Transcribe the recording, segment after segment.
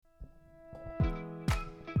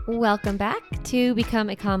Welcome back to Become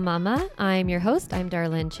a Calm Mama. I'm your host. I'm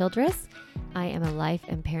Darlene Childress. I am a life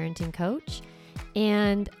and parenting coach,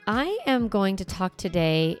 and I am going to talk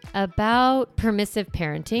today about permissive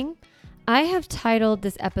parenting. I have titled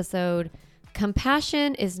this episode,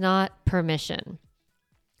 Compassion is Not Permission.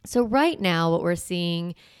 So right now, what we're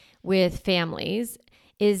seeing with families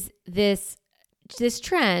is this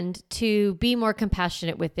trend to be more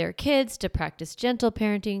compassionate with their kids, to practice gentle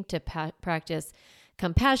parenting, to practice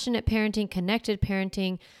compassionate parenting, connected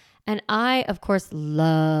parenting. And I, of course,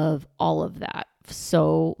 love all of that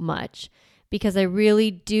so much because I really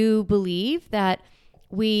do believe that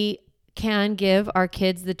we can give our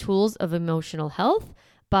kids the tools of emotional health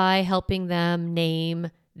by helping them name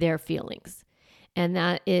their feelings. And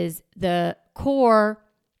that is the core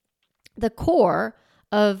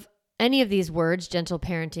of any of these words: gentle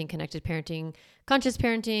parenting, connected parenting, conscious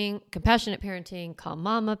parenting, compassionate parenting, calm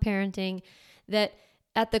mama parenting, that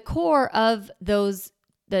at the core of those,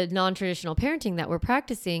 the non-traditional parenting that we're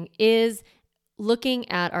practicing is looking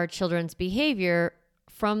at our children's behavior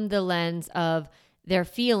from the lens of their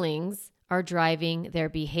feelings are driving their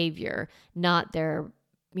behavior, not their,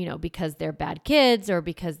 because they're bad kids or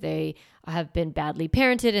because they have been badly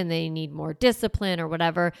parented and they need more discipline or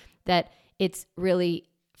whatever, that it's really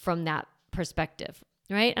from that perspective,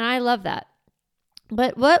 right? And I love that.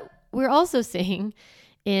 But what we're also seeing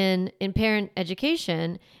in parent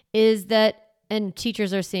education is that, and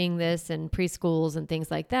teachers are seeing this in preschools and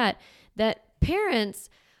things like that, that parents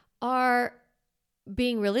are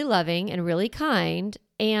being really loving and really kind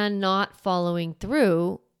and not following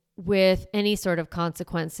through with any sort of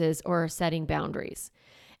consequences or setting boundaries.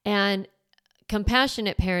 And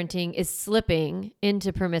compassionate parenting is slipping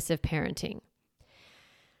into permissive parenting.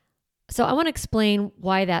 So I want to explain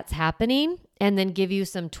why that's happening and then give you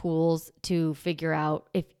some tools to figure out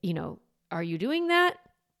if, are you doing that?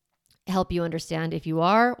 Help you understand if you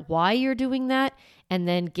are, why you're doing that, and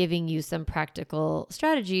then giving you some practical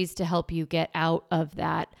strategies to help you get out of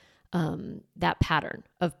that pattern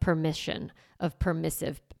of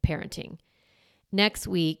permissive parenting. Next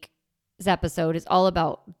week's episode is all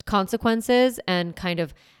about consequences and kind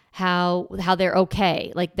of how they're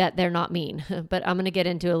okay, like that they're not mean. But I'm going to get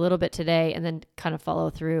into a little bit today and then kind of follow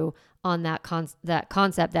through on that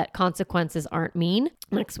concept that consequences aren't mean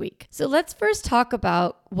next week. So let's first talk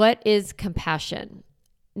about what is compassion.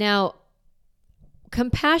 Now,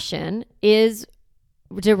 compassion is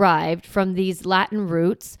derived from these Latin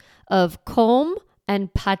roots of com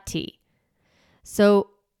and pati. So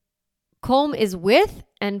com is with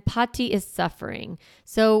and pati is suffering.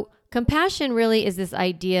 So compassion really is this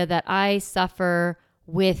idea that I suffer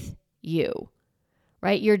with you,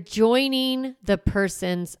 right? You're joining the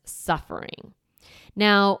person's suffering.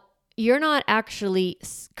 Now, you're not actually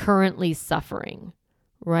currently suffering,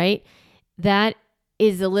 right? That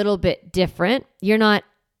is a little bit different. You're not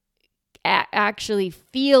actually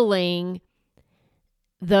feeling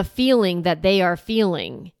the feeling that they are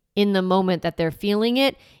feeling in the moment that they're feeling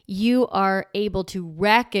it. You are able to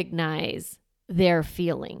recognize their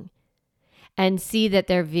feeling and see that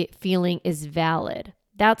their feeling is valid.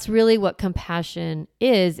 That's really what compassion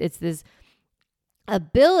is. It's this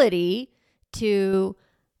ability to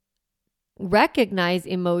recognize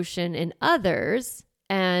emotion in others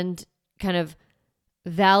and kind of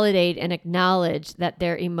validate and acknowledge that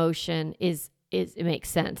their emotion is it makes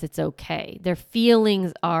sense. It's okay. Their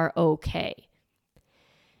feelings are okay.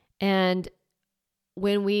 And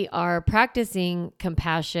when we are practicing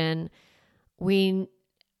compassion, we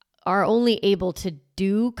are only able to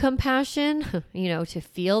do compassion, to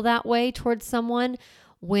feel that way towards someone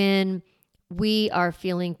when we are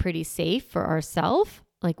feeling pretty safe for ourselves,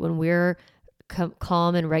 like when we're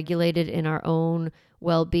calm and regulated in our own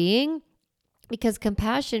well-being. Because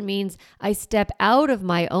compassion means I step out of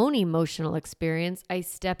my own emotional experience, I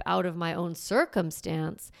step out of my own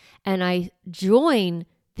circumstance, and I join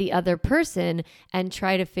the other person and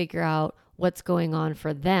try to figure out what's going on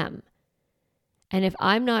for them. And if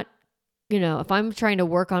I'm not, if I'm trying to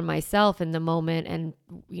work on myself in the moment and,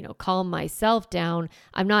 calm myself down,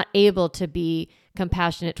 I'm not able to be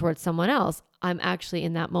compassionate towards someone else. I'm actually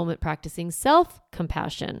in that moment practicing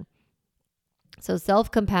self-compassion. So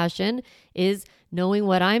self-compassion is knowing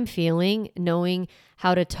what I'm feeling, knowing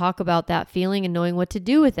how to talk about that feeling, and knowing what to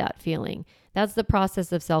do with that feeling. That's the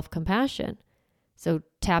process of self-compassion. So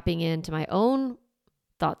tapping into my own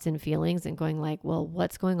thoughts and feelings and going like, well,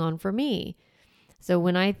 what's going on for me? So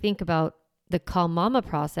when I think about the calm mama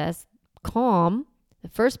process, calm, the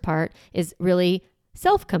first part is really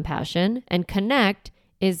self-compassion, and connect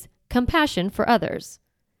is compassion for others.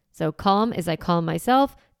 So calm is I calm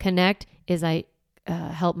myself, connect is I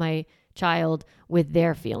help my child with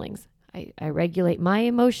their feelings. I regulate my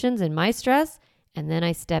emotions and my stress, and then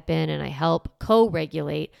I step in and I help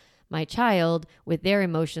co-regulate my child with their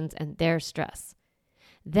emotions and their stress.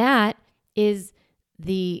 That is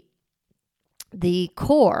the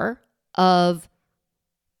core of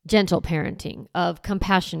gentle parenting, of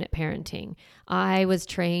compassionate parenting. I was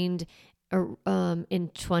trained in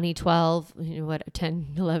 2012, 10,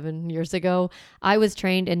 11 years ago, I was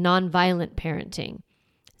trained in nonviolent parenting.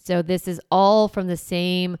 So this is all from the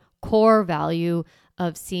same core value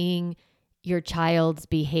of seeing your child's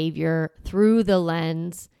behavior through the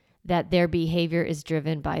lens that their behavior is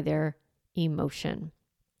driven by their emotion,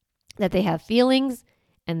 that they have feelings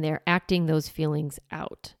and they're acting those feelings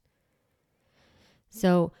out.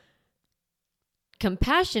 So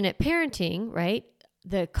compassionate parenting, right?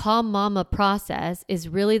 The Calm Mama process is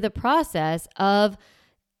really the process of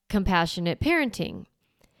compassionate parenting.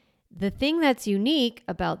 The thing that's unique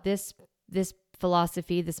about this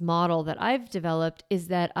philosophy, this model that I've developed, is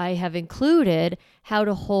that I have included how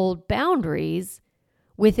to hold boundaries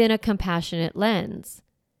within a compassionate lens.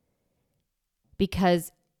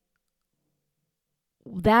 Because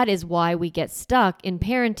that is why we get stuck in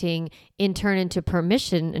parenting and turn into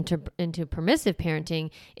into permissive parenting,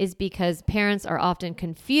 is because parents are often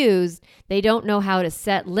confused. They don't know how to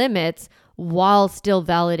set limits while still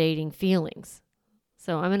validating feelings.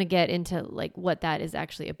 So I'm going to get into like what that is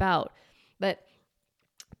actually about. But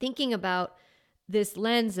thinking about this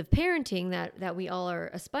lens of parenting that we all are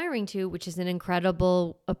aspiring to, which is an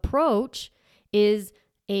incredible approach, is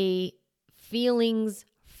a feelings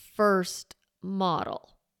first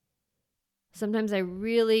model. Sometimes I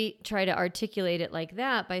really try to articulate it like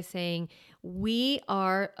that by saying we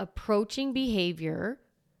are approaching behavior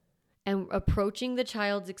and approaching the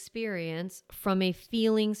child's experience from a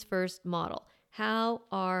feelings first model. How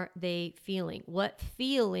are they feeling? What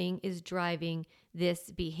feeling is driving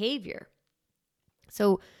this behavior?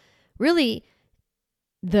 So really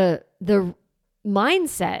the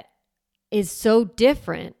mindset is so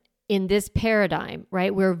different in this paradigm,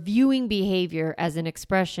 right? We're viewing behavior as an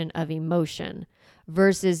expression of emotion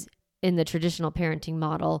versus in the traditional parenting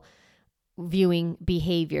model, viewing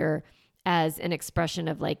behavior as an expression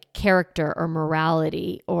of like character or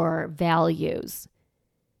morality or values.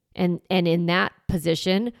 And in that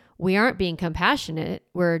position, we aren't being compassionate.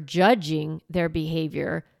 We're judging their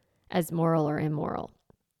behavior as moral or immoral.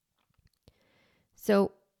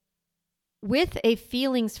 So with a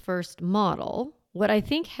feelings first model, what I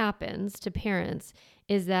think happens to parents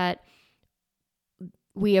is that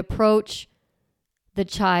we approach the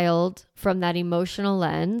child from that emotional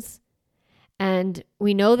lens, and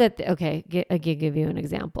we know that, I'll give you an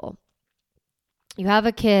example. You have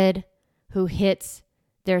a kid who hits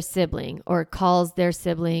their sibling or calls their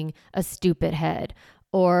sibling a stupid head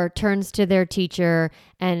or turns to their teacher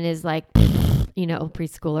and is like,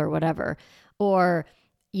 preschool or whatever. Or,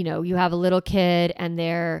 you have a little kid and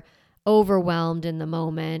they're overwhelmed in the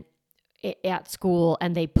moment at school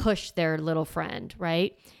and they push their little friend,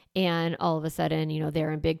 right? And all of a sudden,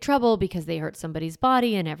 they're in big trouble because they hurt somebody's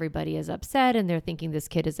body and everybody is upset and they're thinking this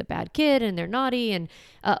kid is a bad kid and they're naughty and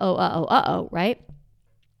right?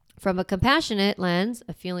 From a compassionate lens,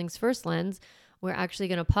 a feelings first lens, we're actually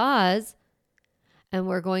going to pause and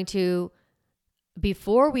we're going to,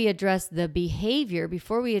 before we address the behavior,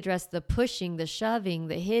 before we address the pushing, the shoving,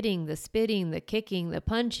 the hitting, the spitting, the kicking, the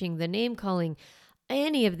punching, the name calling,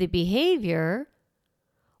 any of the behavior,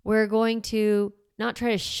 we're going to not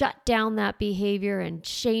try to shut down that behavior and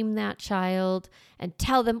shame that child and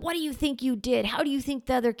tell them, what do you think you did? How do you think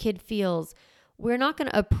the other kid feels? We're not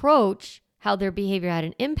going to approach how their behavior had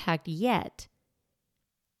an impact yet.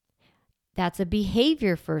 That's a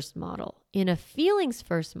behavior first model. In a feelings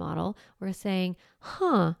first model, we're saying,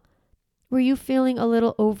 were you feeling a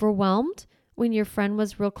little overwhelmed when your friend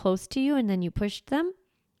was real close to you and then you pushed them?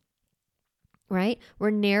 Right? We're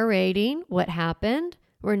narrating what happened.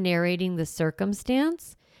 We're narrating the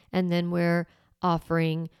circumstance. And then we're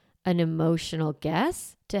offering an emotional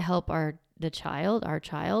guess to help our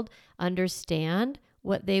child understand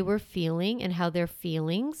what they were feeling and how their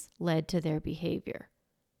feelings led to their behavior.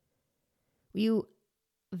 You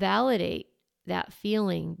validate that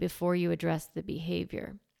feeling before you address the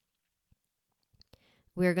behavior.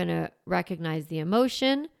 We're going to recognize the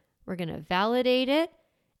emotion, we're going to validate it,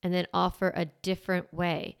 and then offer a different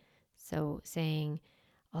way. So saying,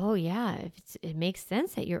 oh yeah, it makes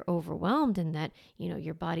sense that you're overwhelmed and that,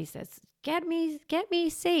 your body says, get me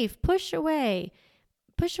safe, push away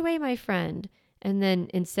my friend. And then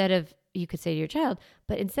you could say to your child,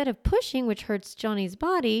 but instead of pushing, which hurts Johnny's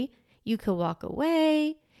body, you could walk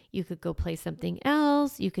away, You could go play something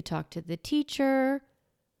else. You could talk to the teacher.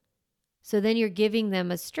 So then you're giving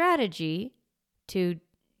them a strategy to,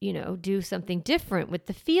 do something different with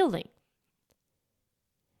the feeling.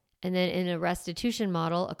 And then in a restitution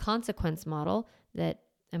model, a consequence model that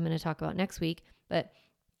I'm going to talk about next week, but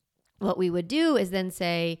what we would do is then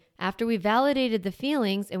say, after we validated the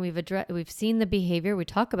feelings and we've seen the behavior, we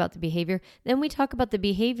talk about the behavior, then we talk about the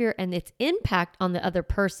behavior and its impact on the other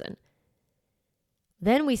person.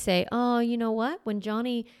 Then we say, oh, you know what? When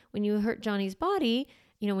you hurt Johnny's body,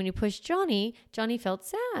 when you pushed Johnny felt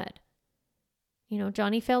sad.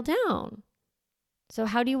 Johnny fell down. So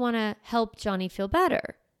how do you want to help Johnny feel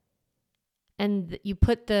better? And you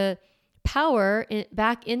put the power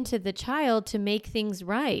back into the child to make things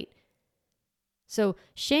right. So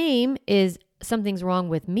shame is something's wrong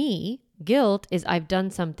with me. Guilt is I've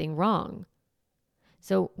done something wrong.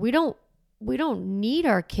 So we don't need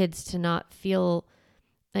our kids to not feel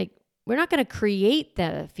like, we're not going to create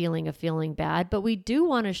the feeling of feeling bad, but we do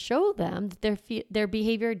want to show them that their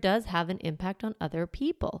behavior does have an impact on other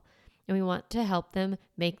people. And we want to help them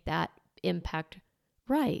make that impact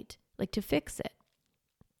right, like to fix it.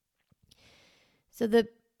 So the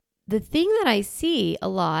thing that I see a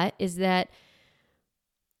lot is that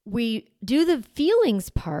we do the feelings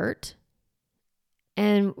part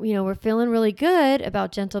and, we're feeling really good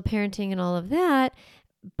about gentle parenting and all of that,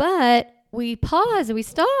 but we pause and we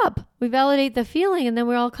stop. We validate the feeling and then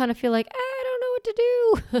we all kind of feel like, I don't know what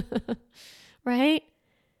to do, right?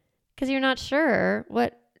 Because you're not sure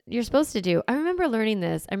what you're supposed to do. I remember learning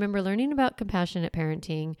this. I remember learning about compassionate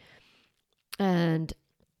parenting and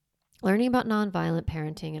learning about nonviolent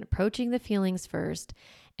parenting and approaching the feelings first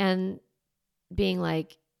and being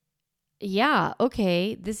like, yeah,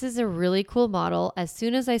 okay, this is a really cool model. As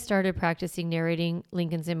soon as I started practicing narrating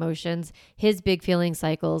Lincoln's emotions, his big feeling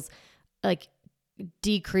cycles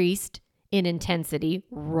decreased in intensity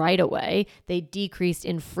right away. They decreased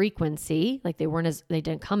in frequency, like they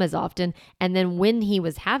didn't come as often. And then when he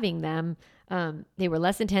was having them, they were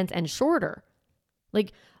less intense and shorter.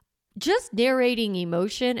 Like just narrating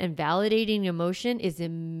emotion and validating emotion is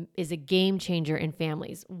a game changer in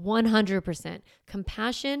families. 100%.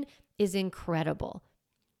 Compassion is incredible.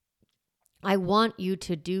 I want you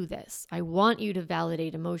to do this. I want you to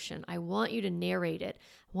validate emotion. I want you to narrate it.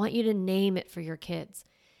 I want you to name it for your kids.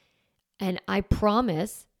 And I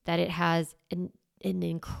promise that it has an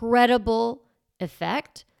incredible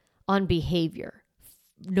effect on behavior,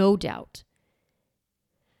 no doubt.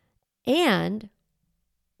 And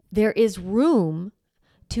there is room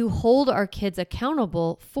to hold our kids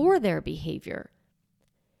accountable for their behavior.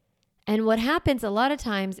 And what happens a lot of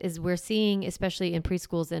times is we're seeing, especially in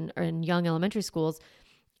preschools and or in young elementary schools,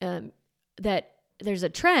 that there's a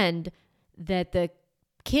trend that the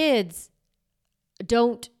kids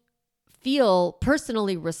don't feel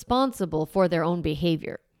personally responsible for their own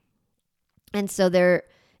behavior. And so there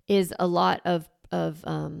is a lot of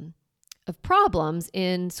problems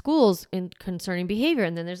in schools concerning behavior.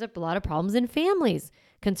 And then there's a lot of problems in families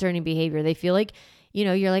concerning behavior. They feel like,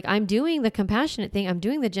 you're like, I'm doing the compassionate thing. I'm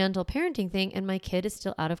doing the gentle parenting thing. And my kid is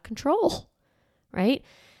still out of control, right?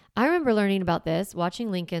 I remember learning about this, watching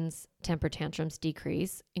Lincoln's temper tantrums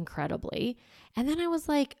decrease incredibly. And then I was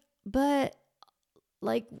like, but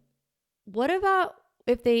like, what about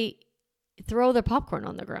if they throw their popcorn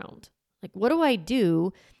on the ground? Like, what do I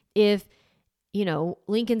do if,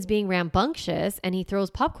 Lincoln's being rambunctious and he throws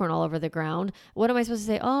popcorn all over the ground? What am I supposed to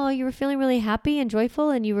say? Oh, you were feeling really happy and joyful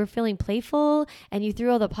and you were feeling playful and you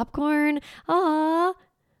threw all the popcorn. Aw,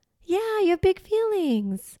 yeah, you have big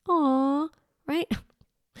feelings. Aw, right?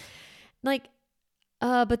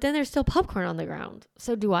 But then there's still popcorn on the ground.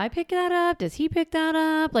 So do I pick that up? Does he pick that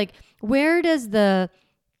up? Like, where do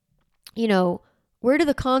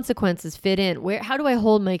the consequences fit in? How do I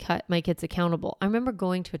hold my kids accountable? I remember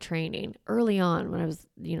going to a training early on when I was,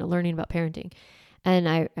 learning about parenting. And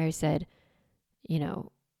I said,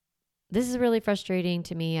 this is really frustrating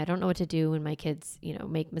to me. I don't know what to do when my kids,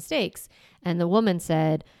 make mistakes. And the woman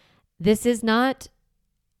said, this is not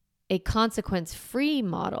a consequence-free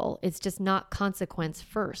model. It's just not consequence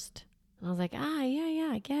first. And I was like, yeah,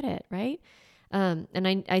 I get it. Right. And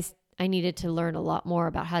I needed to learn a lot more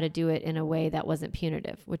about how to do it in a way that wasn't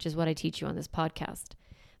punitive, which is what I teach you on this podcast.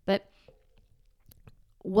 But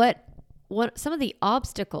what some of the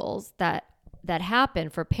obstacles that happen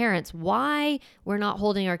for parents, why we're not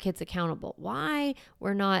holding our kids accountable, why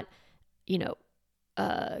we're not,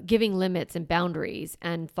 giving limits and boundaries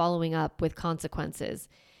and following up with consequences.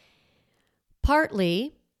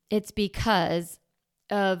 Partly it's because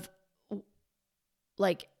of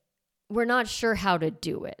we're not sure how to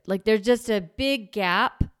do it. Like there's just a big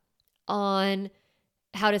gap on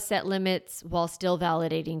how to set limits while still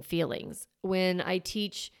validating feelings. When I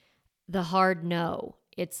teach the hard no,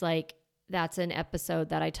 it's like, that's an episode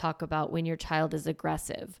that I talk about when your child is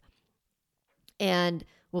aggressive. And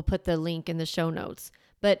we'll put the link in the show notes.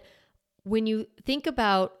 But when you think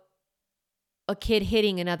about a kid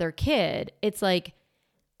hitting another kid, it's like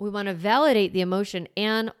we want to validate the emotion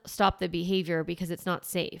and stop the behavior because it's not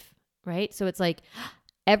safe, right? So it's like,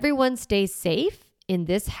 everyone stays safe in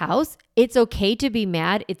this house. It's okay to be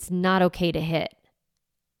mad. It's not okay to hit.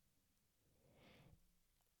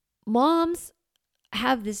 Moms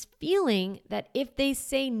have this feeling that if they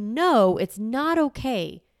say no, it's not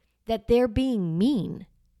okay, that they're being mean,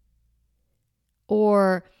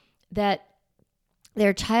 or that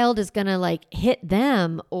their child is going to like hit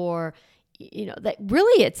them, or, that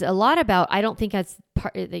really it's a lot about, I don't think that's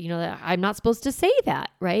part, that I'm not supposed to say that,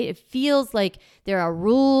 right? It feels like there are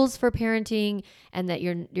rules for parenting and that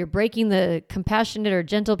you're breaking the compassionate or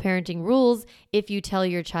gentle parenting rules if you tell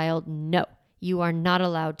your child, no, you are not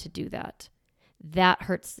allowed to do that. That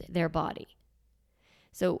hurts their body.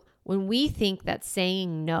 So when we think that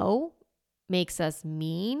saying no makes us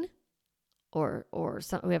mean, or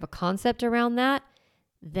we have a concept around that,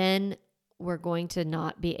 then we're going to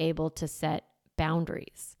not be able to set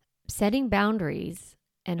boundaries. Setting boundaries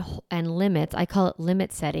and limits, I call it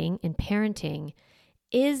limit setting in parenting,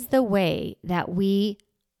 is the way that we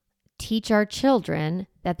teach our children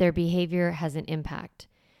that their behavior has an impact.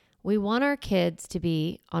 We want our kids to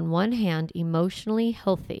be, on one hand, emotionally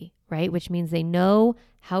healthy, right? Which means they know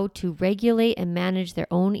how to regulate and manage their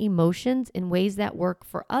own emotions in ways that work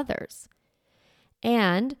for others.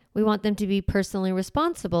 And we want them to be personally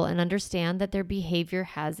responsible and understand that their behavior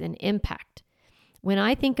has an impact. When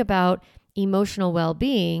I think about emotional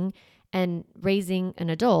well-being and raising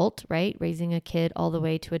an adult, right? Raising a kid all the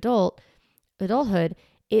way to adulthood,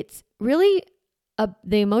 it's really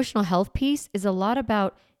the emotional health piece is a lot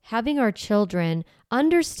about having our children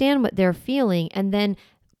understand what they're feeling and then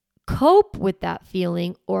cope with that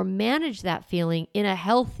feeling or manage that feeling in a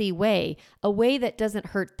healthy way, a way that doesn't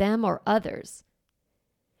hurt them or others.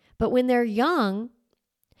 But when they're young,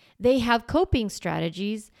 they have coping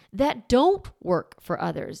strategies that don't work for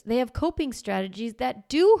others. They have coping strategies that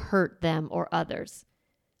do hurt them or others,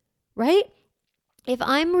 right? If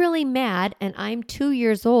I'm really mad and I'm 2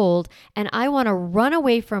 years old and I want to run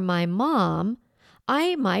away from my mom,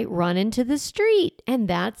 I might run into the street, and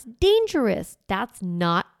that's dangerous. That's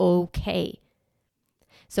not okay.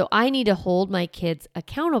 So I need to hold my kids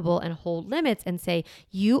accountable and hold limits and say,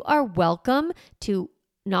 you are welcome to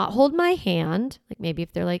not hold my hand. Like maybe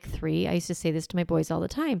if they're like 3, I used to say this to my boys all the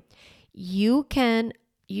time. You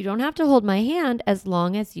don't have to hold my hand as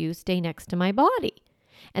long as you stay next to my body.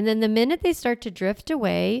 And then the minute they start to drift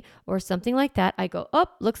away or something like that, I go, oh,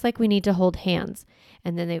 looks like we need to hold hands.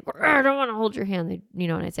 And then they, I don't want to hold your hand.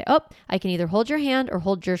 And I say, oh, I can either hold your hand or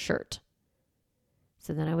hold your shirt.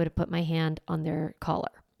 So then I would have put my hand on their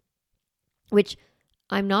collar, which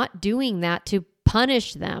I'm not doing that to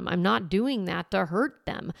punish them. I'm not doing that to hurt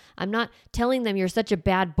them. I'm not telling them you're such a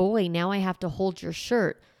bad boy. Now I have to hold your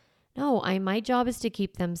shirt. No, my job is to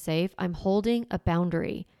keep them safe. I'm holding a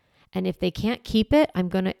boundary. And if they can't keep it, I'm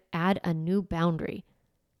going to add a new boundary.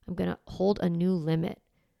 I'm going to hold a new limit.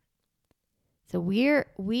 So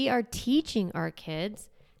we are teaching our kids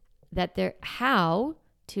that they're how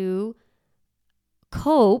to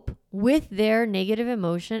cope with their negative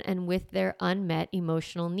emotion and with their unmet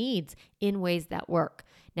emotional needs in ways that work.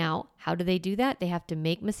 Now, how do they do that? They have to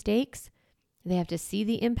make mistakes. They have to see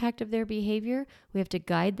the impact of their behavior. We have to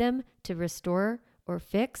guide them to restore or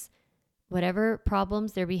fix whatever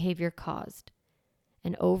problems their behavior caused.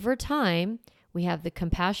 And over time, we have the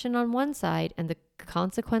compassion on one side and the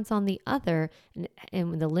consequence on the other,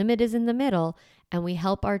 and the limit is in the middle, and we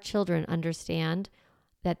help our children understand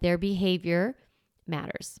that their behavior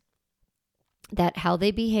matters, that how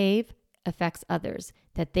they behave affects others,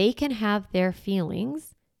 that they can have their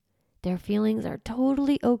feelings. Their feelings are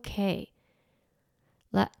totally okay.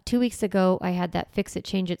 2 weeks ago, I had that Fix It,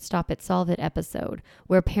 Change It, Stop It, Solve It episode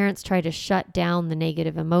where parents try to shut down the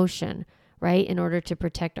negative emotion, right? In order to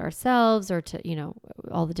protect ourselves or to,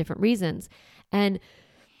 all the different reasons. And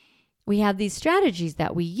we have these strategies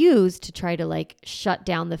that we use to try to shut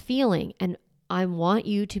down the feeling. And I want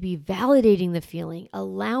you to be validating the feeling,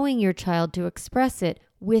 allowing your child to express it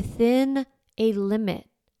within a limit.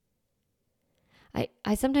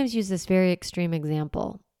 I sometimes use this very extreme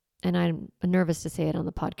example. And I'm nervous to say it on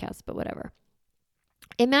the podcast, but whatever.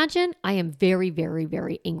 Imagine I am very, very,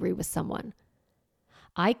 very angry with someone.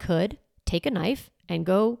 I could take a knife and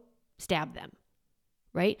go stab them,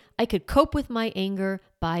 right? I could cope with my anger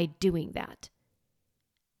by doing that.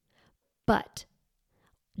 But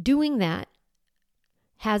doing that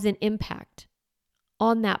has an impact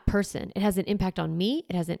on that person. It has an impact on me.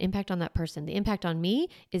 It has an impact on that person. The impact on me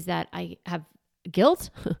is that I have guilt,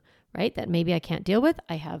 right? That maybe I can't deal with.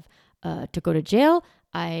 I have to go to jail.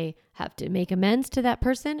 I have to make amends to that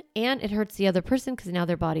person, and it hurts the other person because now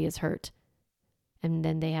their body is hurt and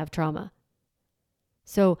then they have trauma.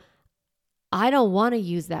 So I don't want to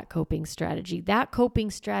use that coping strategy. That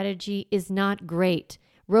coping strategy is not great.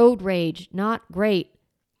 Road rage, not great,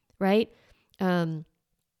 right?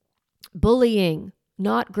 Bullying,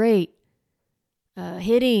 not great.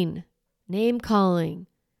 Hitting, name calling,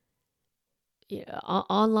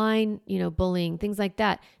 online, bullying, things like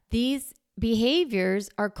that. These behaviors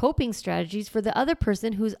are coping strategies for the other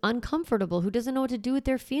person who's uncomfortable, who doesn't know what to do with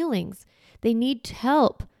their feelings. They need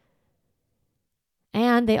help.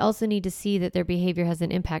 And they also need to see that their behavior has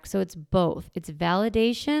an impact. So it's both. It's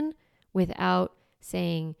validation without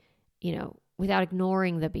saying, without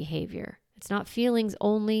ignoring the behavior. It's not feelings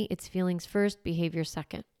only. It's feelings first, behavior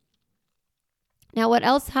second. Now, what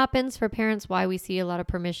else happens for parents, why we see a lot of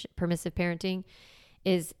permissive parenting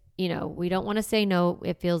is, we don't want to say no.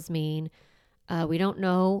 It feels mean. We don't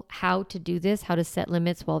know how to do this, how to set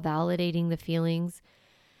limits while validating the feelings.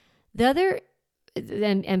 The other,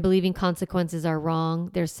 and believing consequences are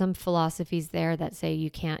wrong. There's some philosophies there that say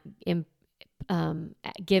you can't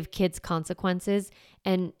give kids consequences.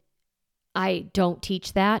 And I don't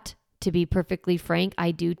teach that, to be perfectly frank.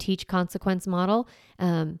 I do teach consequence model.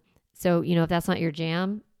 So, if that's not your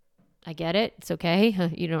jam, I get it. It's okay.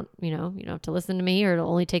 You don't have to listen to me or to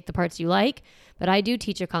only take the parts you like. But I do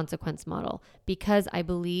teach a consequence model because I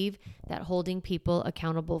believe that holding people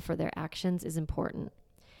accountable for their actions is important.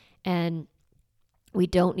 And we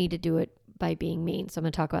don't need to do it by being mean. So I'm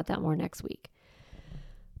going to talk about that more next week.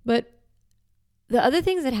 But the other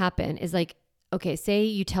things that happen is say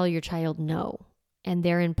you tell your child no, and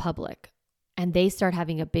they're in public and they start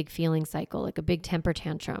having a big feeling cycle, like a big temper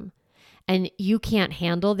tantrum, and you can't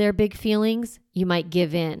handle their big feelings. You might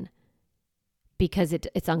give in because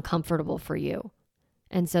it's uncomfortable for you.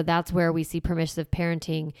 And so that's where we see permissive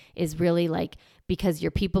parenting is really because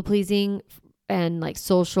you're people pleasing and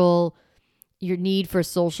your need for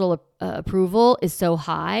social approval is so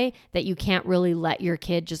high that you can't really let your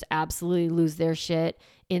kid just absolutely lose their shit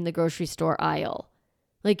in the grocery store aisle.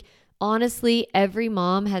 Honestly, every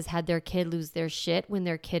mom has had their kid lose their shit when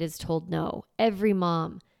their kid is told no. Every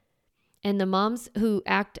mom. And the moms who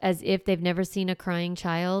act as if they've never seen a crying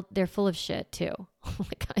child, they're full of shit too.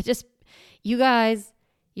 You guys,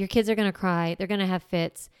 your kids are going to cry. They're going to have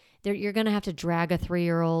fits. You're going to have to drag a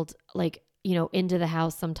 3-year-old into the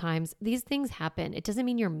house sometimes. These things happen. It doesn't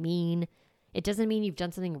mean you're mean. It doesn't mean you've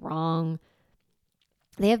done something wrong.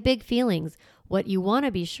 They have big feelings. What you want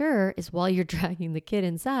to be sure is while you're dragging the kid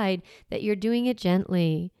inside, that you're doing it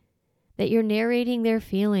gently, that you're narrating their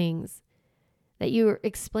feelings, that you're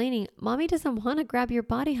explaining, mommy doesn't want to grab your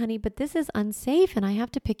body, honey, but this is unsafe and I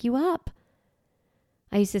have to pick you up.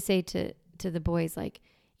 I used to say to the boys, do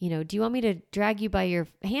you want me to drag you by your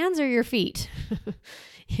hands or your feet?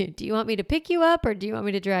 Do you want me to pick you up or do you want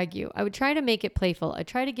me to drag you? I would try to make it playful. I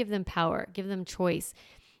try to give them power, give them choice.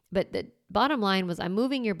 But the bottom line was, I'm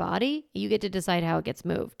moving your body. You get to decide how it gets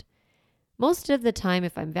moved. Most of the time,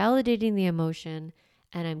 if I'm validating the emotion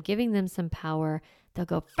and I'm giving them some power, they'll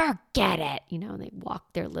go, forget it. And they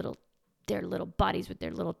walk their little bodies with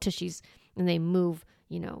their little tushies and they move,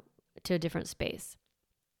 to a different space.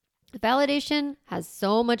 Validation has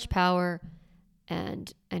so much power,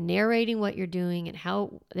 and narrating what you're doing and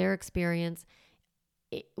how their experience.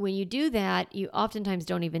 When you do that, you oftentimes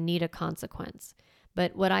don't even need a consequence.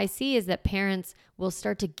 But what I see is that parents will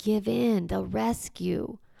start to give in. They'll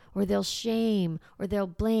rescue, or they'll shame, or they'll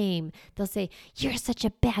blame. They'll say, you're such a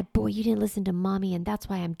bad boy. You didn't listen to mommy, and that's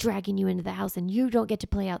why I'm dragging you into the house, and you don't get to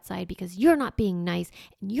play outside because you're not being nice,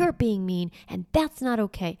 and you're being mean, and that's not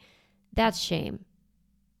okay. That's shame.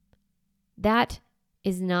 That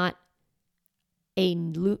is not a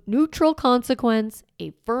neutral consequence,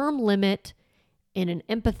 a firm limit in an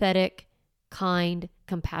empathetic, kind,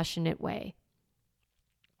 compassionate way.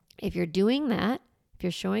 If you're doing that, if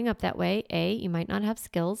you're showing up that way, you might not have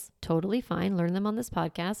skills, totally fine, learn them on this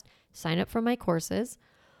podcast, sign up for my courses,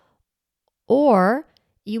 or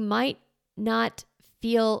you might not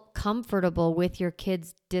feel comfortable with your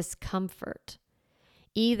kid's discomfort,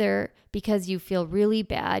 either because you feel really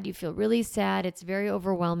bad, you feel really sad, it's very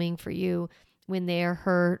overwhelming for you when they are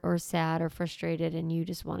hurt or sad or frustrated and you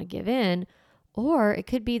just want to give in. Or it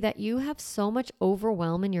could be that you have so much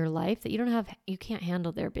overwhelm in your life that you can't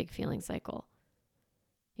handle their big feeling cycle.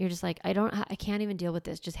 You're just like, I can't even deal with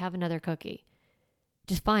this. Just have another cookie.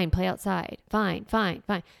 Just fine, play outside. Fine.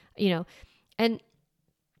 And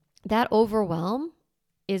that overwhelm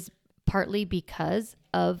is partly because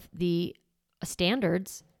of the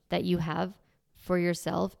standards that you have for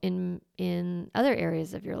yourself in other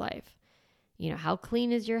areas of your life. How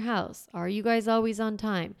clean is your house? Are you guys always on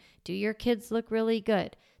time? Do your kids look really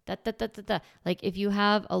good? Like if you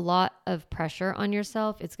have a lot of pressure on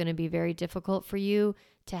yourself, it's going to be very difficult for you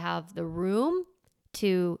to have the room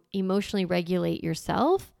to emotionally regulate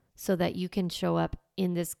yourself so that you can show up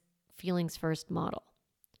in this feelings first model.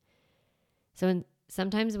 So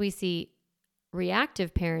sometimes we see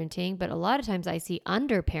reactive parenting, but a lot of times I see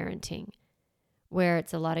under parenting, where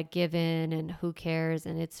it's a lot of given and who cares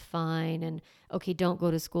and it's fine and okay, don't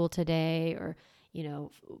go to school today, or,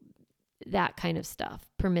 that kind of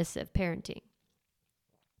stuff, permissive parenting.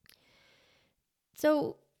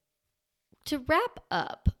 So to wrap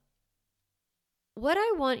up, what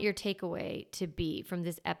I want your takeaway to be from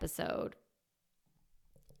this episode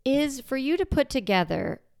is for you to put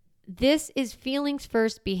together, this is feelings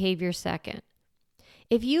first, behavior second.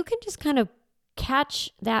 If you can just kind of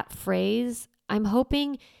catch that phrase, I'm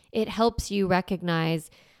hoping it helps you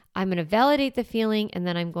recognize I'm going to validate the feeling and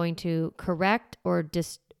then I'm going to correct or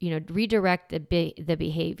redirect the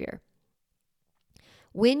behavior.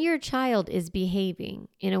 When your child is behaving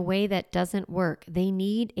in a way that doesn't work, they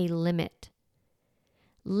need a limit.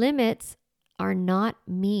 Limits are not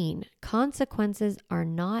mean. Consequences are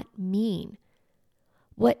not mean.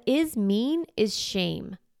 What is mean is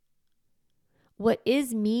shame. What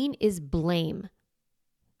is mean is blame.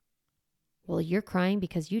 Well, you're crying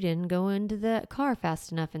because you didn't go into the car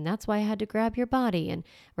fast enough, and that's why I had to grab your body, and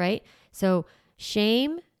right? So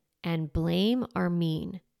shame and blame are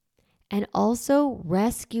mean. And also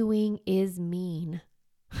rescuing is mean.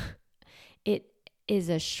 It is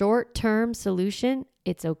a short-term solution.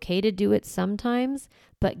 It's okay to do it sometimes,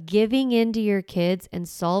 but giving in to your kids and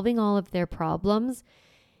solving all of their problems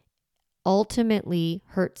ultimately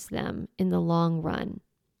hurts them in the long run.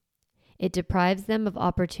 It deprives them of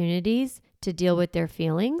opportunities to deal with their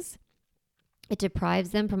feelings. It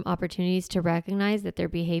deprives them from opportunities to recognize that their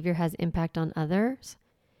behavior has impact on others.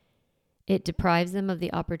 It deprives them of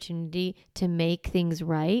the opportunity to make things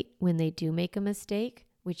right when they do make a mistake,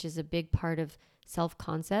 which is a big part of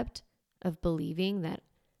self-concept, of believing that,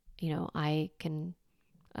 I can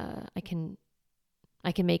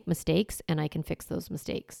make mistakes and I can fix those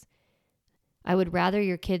mistakes. I would rather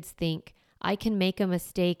your kids think I can make a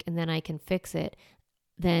mistake and then I can fix it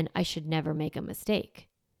than I should never make a mistake,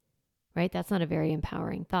 right? That's not a very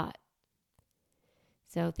empowering thought.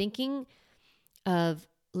 So thinking of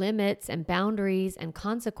limits and boundaries and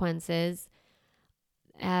consequences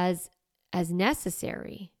as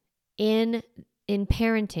necessary in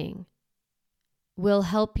parenting will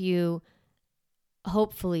help you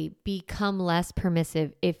hopefully become less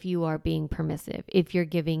permissive if you are being permissive, if you're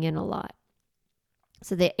giving in a lot.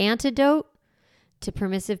 So the antidote to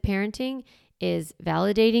permissive parenting is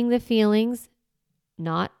validating the feelings,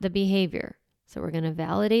 not the behavior. So we're going to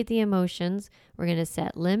validate the emotions. We're going to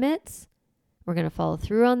set limits. We're going to follow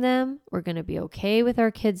through on them. We're going to be okay with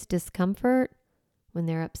our kids' discomfort when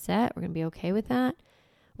they're upset. We're going to be okay with that.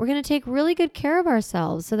 We're going to take really good care of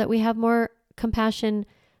ourselves so that we have more compassion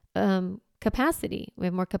capacity. We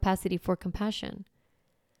have more capacity for compassion.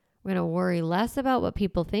 We're going to worry less about what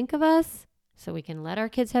people think of us, so we can let our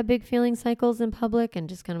kids have big feeling cycles in public and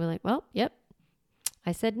just kind of be like, well, yep,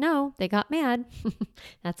 I said no, they got mad.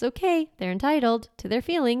 That's okay. They're entitled to their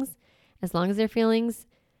feelings. As long as their feelings,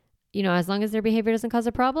 as long as their behavior doesn't cause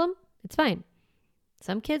a problem, it's fine.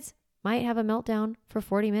 Some kids might have a meltdown for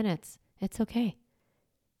 40 minutes. It's okay.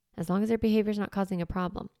 As long as their behavior is not causing a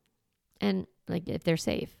problem. And if they're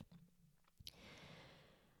safe.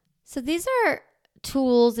 So these are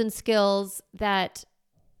tools and skills that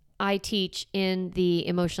I teach in the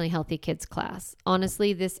Emotionally Healthy Kids class.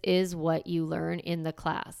 Honestly, this is what you learn in the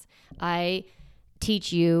class. I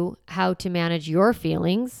teach you how to manage your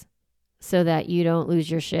feelings so that you don't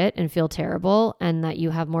lose your shit and feel terrible, and that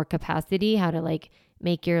you have more capacity, how to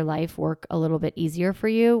make your life work a little bit easier for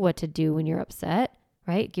you, what to do when you're upset,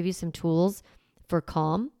 right? Give you some tools for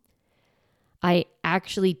calm. I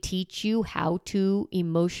actually teach you how to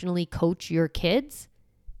emotionally coach your kids,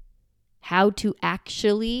 how to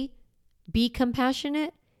actually be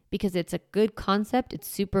compassionate, because it's a good concept. It's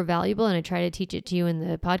super valuable, and I try to teach it to you in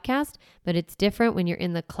the podcast, but it's different when you're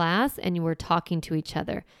in the class and you are talking to each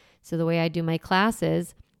other. So the way I do my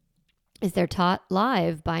classes is they're taught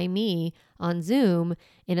live by me on Zoom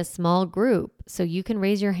in a small group. So you can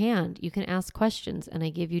raise your hand, you can ask questions, and I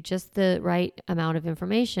give you just the right amount of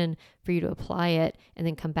information for you to apply it and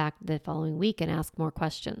then come back the following week and ask more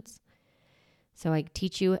questions. So I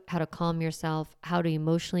teach you how to calm yourself, how to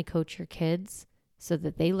emotionally coach your kids so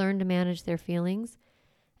that they learn to manage their feelings.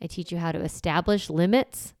 I teach you how to establish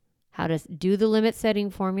limits, how to do the limit setting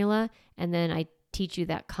formula, and then I teach you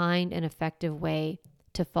that kind and effective way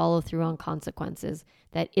to follow through on consequences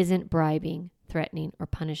that isn't bribing, threatening, or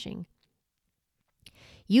punishing.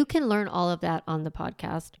 You can learn all of that on the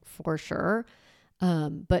podcast for sure.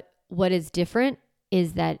 But what is different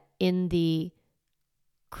is that in the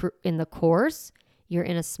course, you're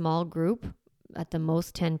in a small group, at the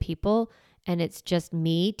most 10 people, and it's just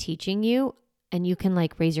me teaching you, and you can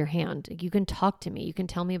like raise your hand. You can talk to me. You can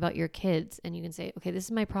tell me about your kids, and you can say, okay, this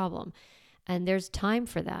is my problem. And there's time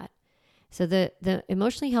for that. So the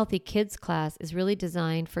Emotionally Healthy Kids class is really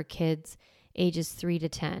designed for kids ages 3 to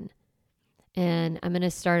 10. And I'm going to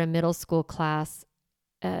start a middle school class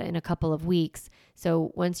in a couple of weeks.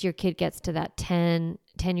 So once your kid gets to that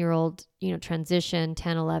 10-year-old, transition,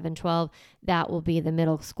 10, 11, 12, that will be the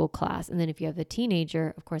middle school class. And then if you have a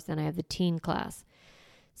teenager, of course, then I have the teen class.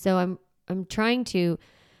 So I'm trying to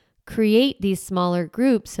create these smaller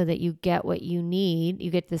groups so that you get what you need.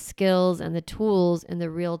 You get the skills and the tools in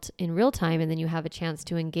real time, and then you have a chance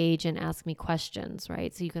to engage and ask me questions,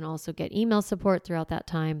 right? So you can also get email support throughout that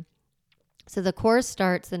time. So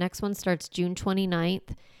the next one starts June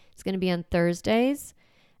 29th. It's going to be on Thursdays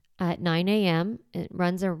at 9 a.m. It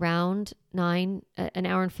runs around an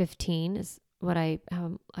hour and 15 is what I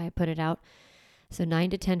put it out. So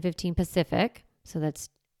 9 to 10:15 Pacific. So that's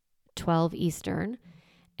 12 Eastern.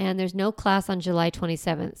 And there's no class on July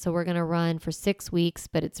 27th. So we're going to run for 6 weeks,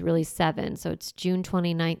 but it's really 7. So it's June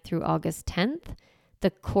 29th through August 10th. The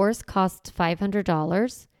course costs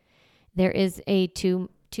 $500. There is a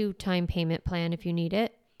two-time payment plan if you need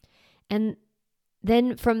it. And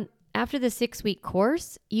then after the 6-week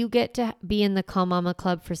course, you get to be in the Calm Mama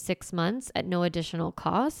Club for 6 months at no additional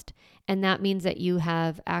cost. And that means that you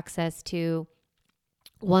have access to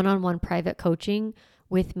one-on-one private coaching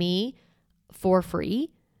with me for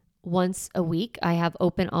free. Once a week, I have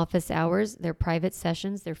open office hours. They're private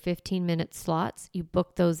sessions. They're 15-minute slots. You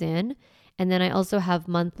book those in. And then I also have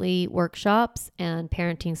monthly workshops and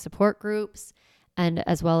parenting support groups, and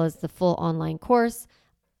as well as the full online course.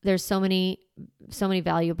 There's so many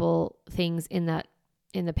valuable things in the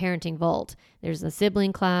parenting vault. There's a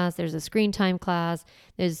sibling class. There's a screen time class.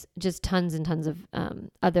 There's just tons and tons of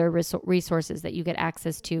other resources that you get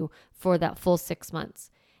access to for that full 6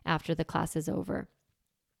 months after the class is over.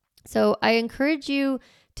 So I encourage you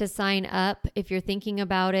to sign up. If you're thinking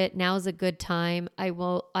about it, now's a good time.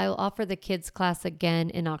 I'll offer the kids class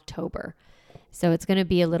again in October. So it's going to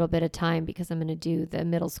be a little bit of time because I'm going to do the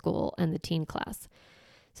middle school and the teen class.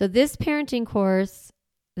 So this parenting course,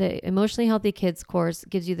 the Emotionally Healthy Kids course,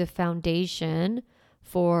 gives you the foundation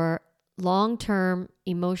for long-term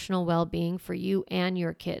emotional well-being for you and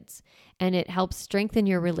your kids. And it helps strengthen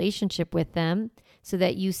your relationship with them so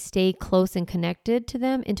that you stay close and connected to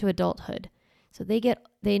them into adulthood. So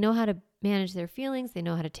they know how to manage their feelings, they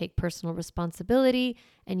know how to take personal responsibility,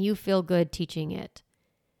 and you feel good teaching it.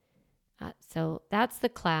 So that's the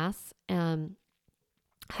class.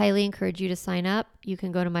 Highly encourage you to sign up. You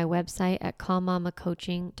can go to my website at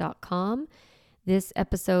calmmamacoaching.com. This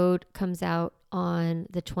episode comes out on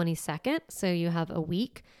the 22nd, so you have a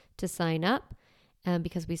week to sign up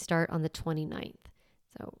because we start on the 29th.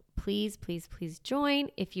 So please, please, please join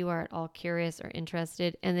if you are at all curious or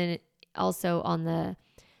interested. And then also on the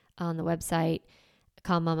website,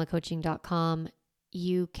 calmmamacoaching.com,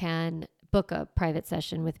 you can book a private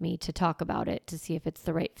session with me to talk about it to see if it's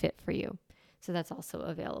the right fit for you. So that's also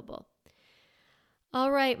available.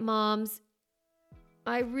 All right, moms,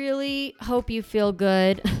 I really hope you feel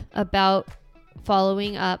good about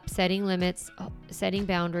following up, setting limits, setting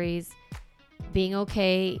boundaries, being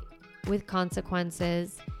okay with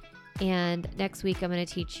consequences. And next week, I'm going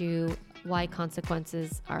to teach you why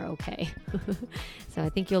consequences are okay. So I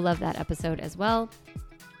think you'll love that episode as well.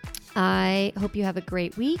 I hope you have a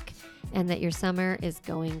great week and that your summer is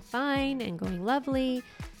going fine and going lovely.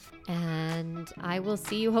 And I will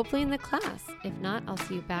see you hopefully in the class. If not, I'll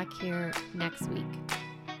see you back here next week.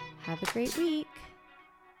 Have a great week.